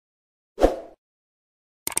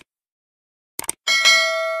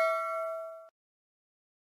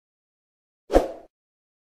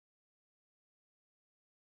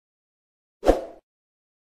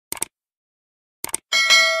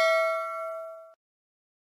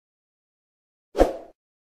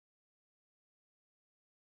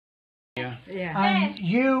and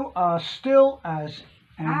you are still as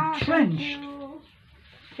entrenched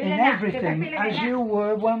in everything as you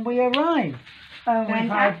were when we arrived. And we've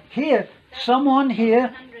had here someone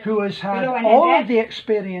here who has had all of the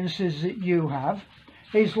experiences that you have.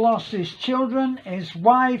 He's lost his children, his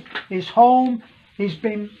wife, his home. He's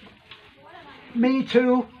been me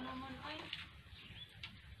too.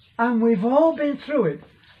 And we've all been through it.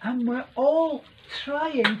 And we're all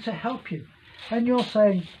trying to help you. And you're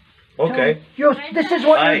saying, okay, this is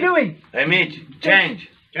what you're doing. Hey, Mitch, change.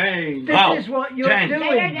 Change. This is what you're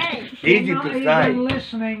doing. Easy You're not to even say.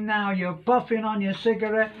 listening now. You're puffing on your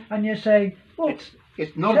cigarette and you're saying, well,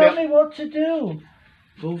 It's not tell me what to do.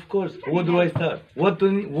 So of course, what do I start? What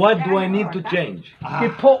do I need to change? You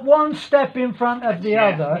put one step in front of the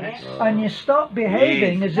other and you stop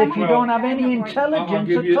behaving as if you don't have any intelligence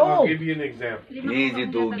at all. I'll give you an example. Easy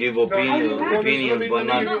to give opinions, but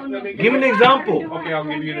not. Give Give me an example. Okay, I'll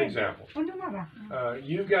give you an example.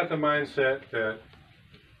 You've got the mindset that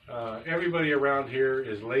everybody around here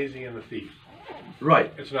is lazy and a thief.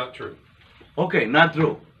 Right. It's not true. Okay, not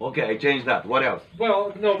true. Okay, I changed that. What else?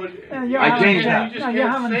 Well, no, but I changed that. You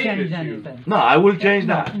haven't changed anything. No, I will change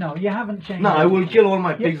that. No, you haven't changed. No, I will kill all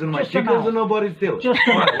my pigs and my just chickens about. and nobody steals. Just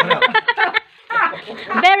What else?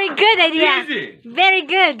 Very good idea. Easy. Very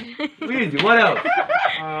good. Easy. What else?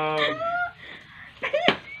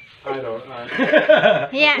 I don't.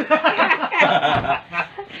 Yeah.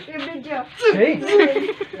 See?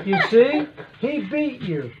 You see? He beat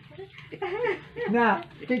you. Now,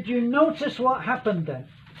 did you notice what happened then?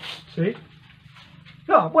 See?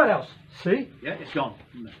 Oh, what else? See? Yeah, it's gone.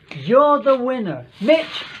 You're the winner.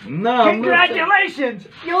 Mitch, No. congratulations!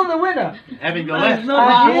 You're the winner. Having the There's left. no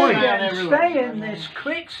And you point. can stay in this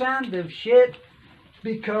quicksand of shit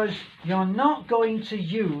because you're not going to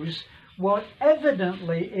use what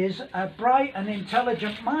evidently is a bright and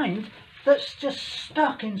intelligent mind that's just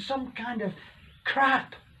stuck in some kind of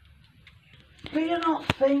crap. Do you not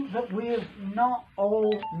think that we've not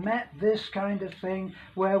all met this kind of thing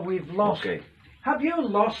where we've lost? Okay. Have you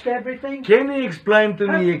lost everything? Can you explain to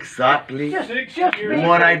me exactly Just years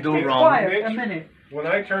what I do be wrong? quiet a minute. When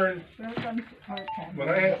I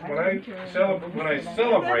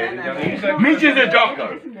celebrated, Mitch is a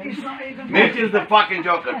joker. He's not even Mitch is the fucking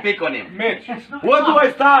joker. Pick on him. Mitch, What do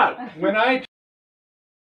I start? when I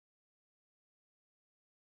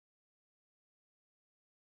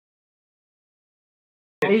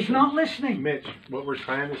He's not listening. Mitch, what we're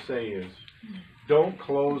trying to say is, don't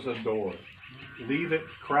close a door. Leave it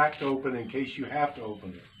cracked open in case you have to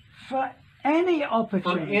open it. For any For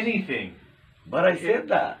opportunity. anything. But I said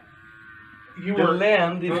that. You The were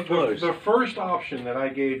land is first. The first option that I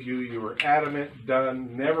gave you, you were adamant,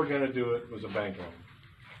 done, never going to do it, was a bank loan.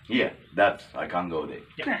 Yeah, I can't go there.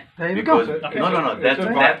 There you Because go. no, It's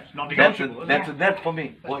that's for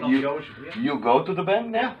me. That's What not you negotiable, yeah. you go to the bank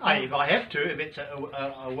now? If I have to, if it's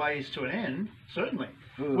a ways to an end, certainly.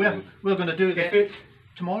 We're going to do that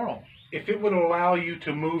tomorrow. If it would allow you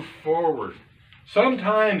to move forward.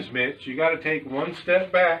 Sometimes, Mitch, you got to take one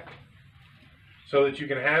step back so that you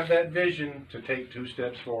can have that vision to take 2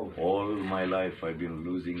 steps forward. All my life I've been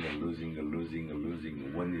losing and losing and losing and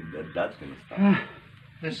losing. When is that's going to stop?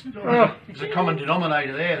 There's a common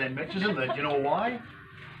denominator there then, Mitch, isn't there? Do you know why?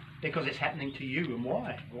 Because it's happening to you. And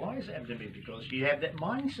why? Why is it happening to me? Because you have that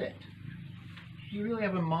mindset. You really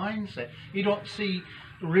have a mindset. You don't see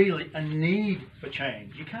really a need for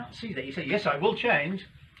change. You can't see that. You say, yes, I will change.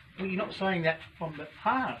 Well, you're not saying that from the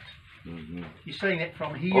heart. You're saying that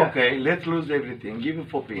from here. Okay, let's lose everything. Give it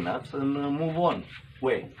 4 peanuts and move on.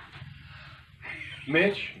 Wait.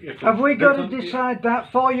 Mitch, Have we got to decide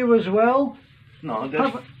that for you as well? No,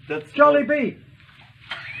 that's Jolly B.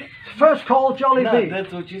 First call Jolly No, B.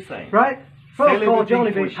 that's what you're saying. Right? First Sell call everything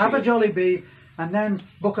Jolly for B. Have a shit. Jolly B and then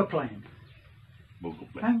book a plane. Book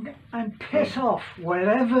a plane. And piss off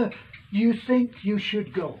wherever you think you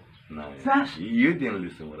should go. No, That's- you didn't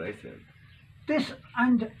listen what I said. This,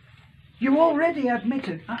 and you already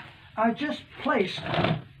admitted, I just placed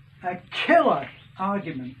a killer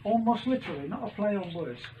argument, almost literally, not a play on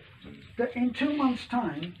words, that in 2 months'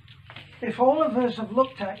 time, if all of us have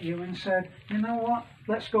looked at you and said, you know what,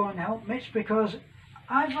 let's go and help Mitch, because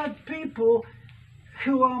I've had people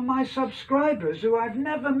who are my subscribers who I've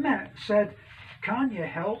never met said, can't you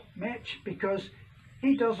help Mitch because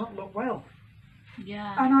he doesn't look well?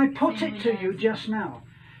 Yeah. And I put it to you just now.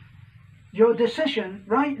 Your decision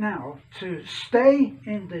right now to stay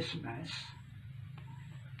in this mess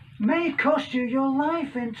may cost you your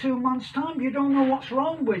life in 2 months' time. You don't know what's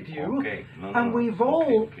wrong with you. Okay. And we've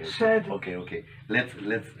all said... Okay. Let's.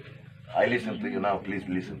 I listen to you now. Please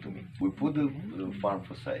listen to me. We put the farm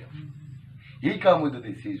for sale. He come with the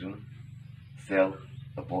decision, sell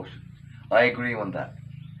a portion. I agree on that.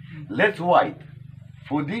 Let's wait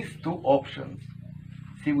for these two options,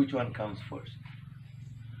 see which one comes first.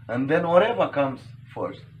 And then whatever comes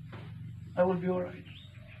first, I will be alright.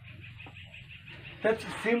 That's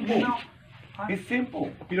simple. You know, It's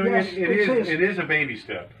simple. You know, Yes, it is a baby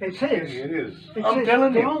step. It is. It is. I'm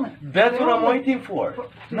telling The you, only- that's the what I'm only- waiting for.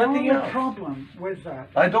 But the Nothing only else. problem with that,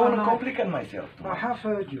 I don't want and to complicate myself. too I much. have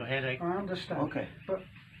heard you. Your headache. I understand. Okay. But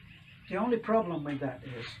the only problem with that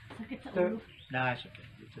is Sakit sa the, ulo. Nah, it's okay.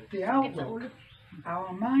 It's okay. the Sakit sa outlook, ulo. our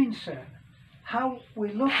mindset, how we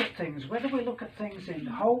look at things, whether we look at things in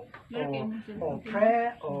hope or prayer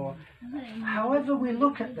or however we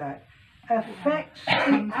look at that, affects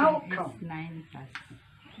the outcome.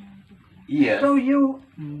 Yes. So you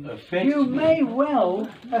Affects me. may well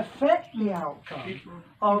affect the outcome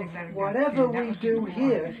of whatever we do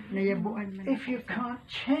here if you can't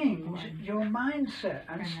change your mindset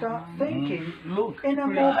and start thinking Look, in a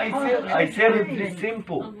more I positive said way. it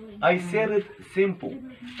simple. I said it simple.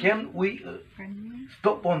 Can we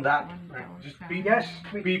stop on that? Just be, Yes.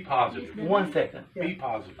 be positive. 1 second. Be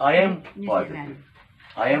positive. I am positive.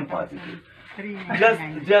 I am positive.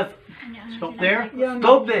 Just Stop there. Yeah, no,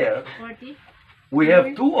 stop there. 40. We have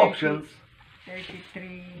two options: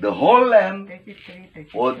 the whole land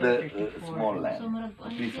or the small So, land, murag ko a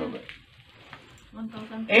ano piece siya? of it.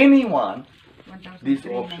 1,000. Anyone, these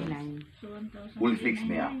options So, 1,000. will fix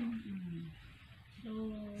me up. So,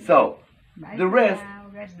 So the rest,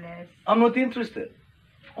 I'm not interested.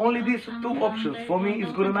 Only these two options for me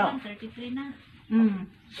is good enough. 33 na.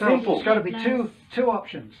 so Simple. it's got to be two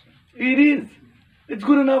options. It is. It's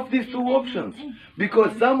good enough, these two options.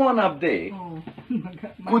 Because someone up there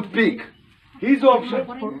could pick his option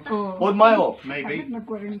or my option. Maybe.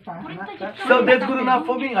 So that's good enough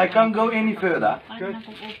for me. I can't go any further.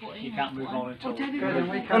 You can't move on until. Good, and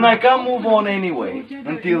we And I can't move on anyway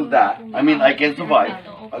until that. I mean, I can survive.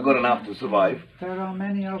 I got enough to survive. There are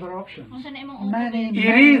many other options. Unsa na imong Many, upo? It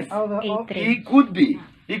many is. other options. It could be.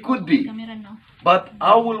 It could be. Kamera, no? But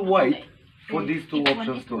I will wait for these two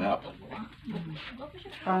options to happen.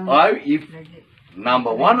 And If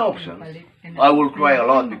number one option, I will cry a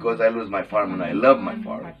lot because I lose my farm and I love my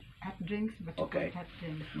farm. Okay.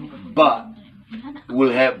 But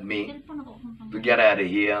will help me to get out of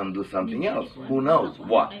here and do something else. Who knows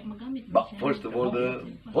what? But first of all, the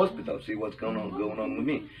hospital, see what's going on with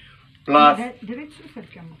me. Plus,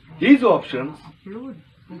 his options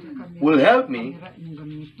will help me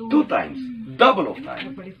 2 times, double of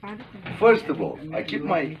time. First of all, I keep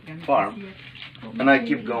my farm and I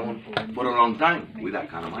keep going for a long time with that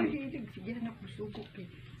kind of money.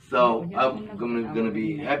 So I'm gonna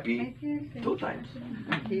be happy 2 times,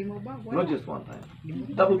 not just 1 time,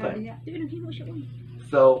 double time.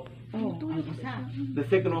 So the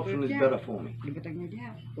second option is better for me.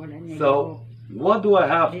 So what do I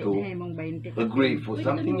have to agree for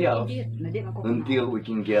something else until we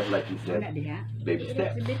can get, like you said, baby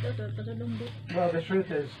steps? well, the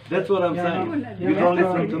truth is, That's what I'm saying. You don't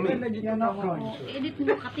listen to me. you're not going to. Edit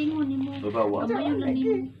mo, katingon nimo. About what? Kamayon lang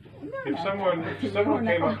nimo. If someone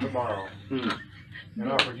came up tomorrow Hmm.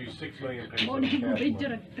 and offered you 6 million pesos Mo in ni cash mo money, video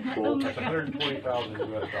that's 120,000 US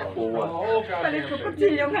dollars. For what? Oh, goddamn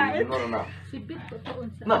thing. It's not enough. Sibit ko to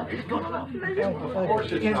unsa. No, it's not enough. Of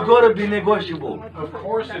course it's It's not. gotta be negotiable. Of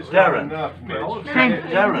course it's Darren. not enough, Mitch.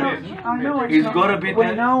 Darren. I know It's not. gotta be We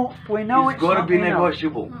the- know It's it's gotta not be enough.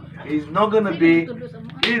 negotiable. It's not gonna be,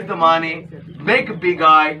 here's the money, make a big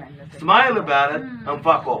eye, smile about it, and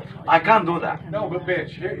fuck off. I can't do that. No, but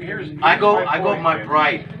Mitch, here's I got point, my man.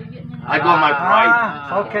 pride. I got my pride.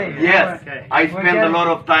 Ah, okay. Yes, Okay. I We're spend a getting- lot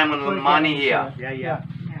of time we're on money getting here, Yeah, yeah.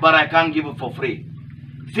 but I can't give it for free.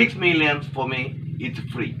 6 million for me, it's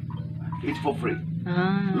free. It's for free.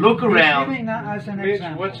 Look He's around. giving that as an Mitch,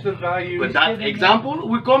 example. what's the value? But that example,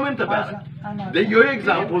 we comment about it. Your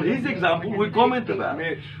example, his example, we comment about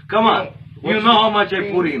it. Mitch, Come on, you know how much I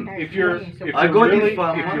put in. if you're I got really, this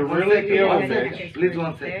farm. if you're One really second, ill, one Mitch, second. Please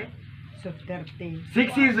 1 second.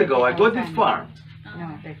 6 years ago, I got this farm.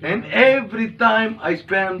 And every time I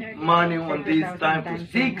spend money on this time for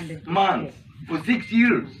 6 months, for 6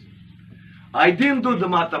 years, I didn't do the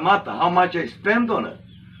mata, how much I spent on it.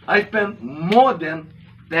 I spent more than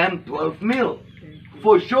 10, 12 mil,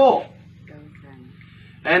 for sure.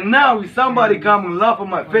 And now if somebody come and laugh on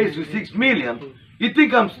my face with 6 million, you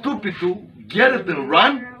think I'm stupid to get it and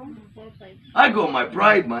run? I got my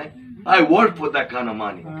pride, man. I work for that kind of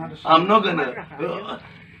money. I'm not gonna,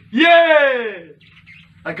 yeah!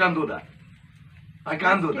 I can't do that. I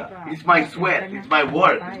can't do that. It's my sweat, it's my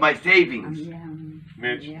work, it's my savings.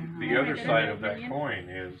 Mitch, the other side of that coin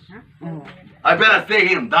is. I better stay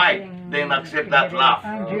here and die than accept that laugh.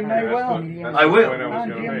 And you Okay, may that's well. the- that's I the will. point I was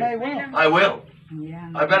And gonna you make. may well. I will.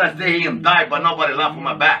 I better stay here and die, but nobody laugh on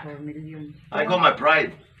my back. I got my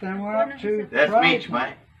pride. Then we're up to That's pride. Mitch,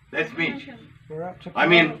 man. That's Mitch. We're up to I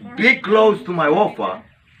mean, be close to my offer,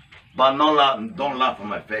 but don't laugh on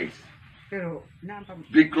my face.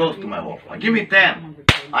 Be close to my offer. Give me 10.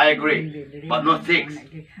 I agree, but not 6.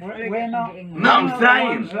 we're not. No, I'm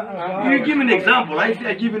saying. You give me an example. I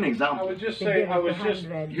give you an I example. was just saying, I was just,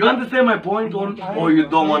 You understand my point, or you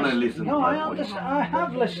don't want to listen to No, I my point? understand. I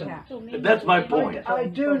have listened. That's my point. I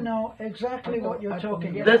do know exactly what you're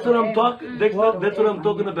talking about. That's what I'm talking. That's what I'm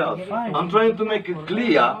talking about. Fine. I'm trying to make it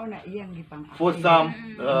clear for some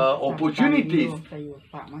opportunities,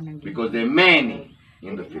 because there are many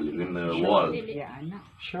in the world.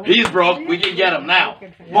 Sure. He's broke. We can get him now.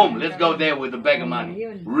 Boom. Let's go there with a bag of money.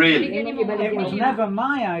 Really? It was never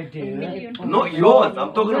my idea. Not yours.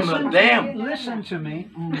 I'm talking Listen, about them. listen to me.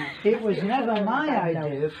 It was never my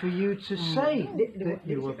idea for you to say that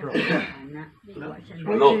you were broke.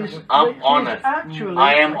 Look, I'm honest. Actually,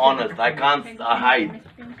 I am honest. I can't hide.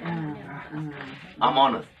 I'm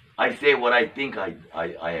honest. I say what I think I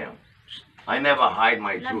am. I never hide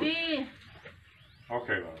my truth. Labi,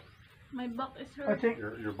 okay, love. my back is I hurt. think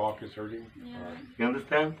Your back is hurting? Yeah. You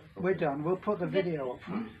understand? we're done. We'll put the video up.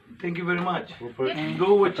 Thank you very much. We'll put,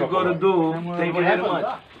 Do what you gotta do. Thank you very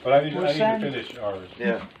much. but I need We'll to send- finish ours.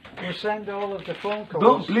 Yeah. We'll send all of the phone calls.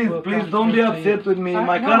 Don't please don't be upset with me.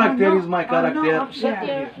 My character is my I'm not character. upset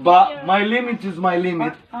with you. But my limit is my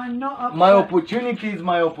limit. I'm not upset. My opportunity is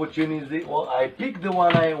my opportunity. Well, I pick the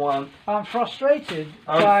one I want. I'm frustrated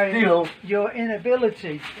I'm by still- your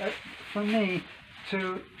inability for me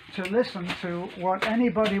to listen to what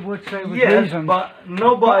anybody would say with Yes, reason. but But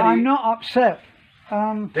nobody. I'm not upset.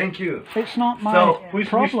 Thank you. It's not my So, We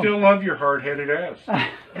problem. still love your hard-headed ass. No.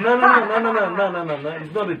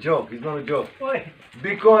 It's not a joke. It's not a joke.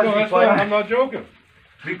 Because No, that's if not, I I'm not joking.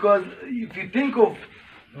 because if you think of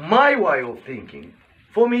my way of thinking,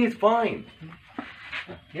 for me it's fine.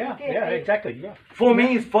 Yeah, exactly. Yeah. For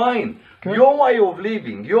me it's fine. Good. Your way of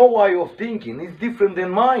living, your way of thinking is different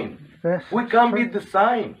than mine. Yes, We can't be true. the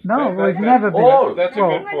same. No, That- we've that- never been. all. That's a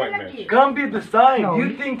Well, good point, Mitch. Can't be the same. No. You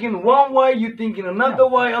thinking one way, you thinking another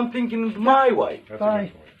way, I'm thinking my way. That's a Bye.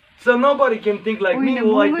 good point. So nobody can think like me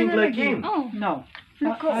or I think like him. Oh, No.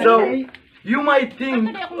 So you might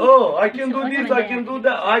think, oh, I can do this, I can do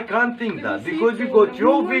that. I can't think that because you got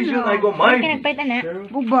your vision, I got my vision.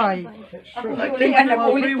 Goodbye. It's true. I think you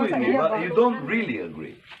agree with me, but you don't really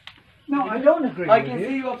agree. No, I don't agree I with can you.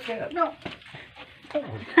 see you upset. No.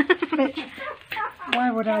 Mitch,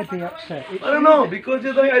 why would I be upset? It's I don't know because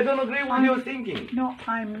I don't agree with your thinking. No,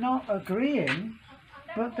 I'm not agreeing,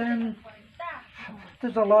 but then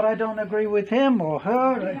there's a lot I don't agree with him or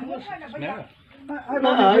her. Yeah. I don't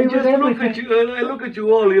Nah, I agree with just look everything. at you. I look at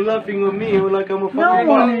you all. You're laughing at me like I'm a fucking No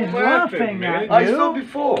one punk. is laughing, laughing man. at I saw you.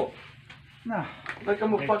 before, No, like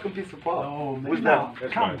I'm a fucking piece of pop. Oh, Who's no, that?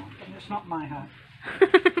 That's come fine. on. It's not my hat.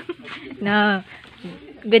 No.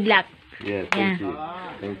 Good luck. Yeah, thank you.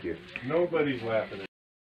 Thank you. Nobody's laughing at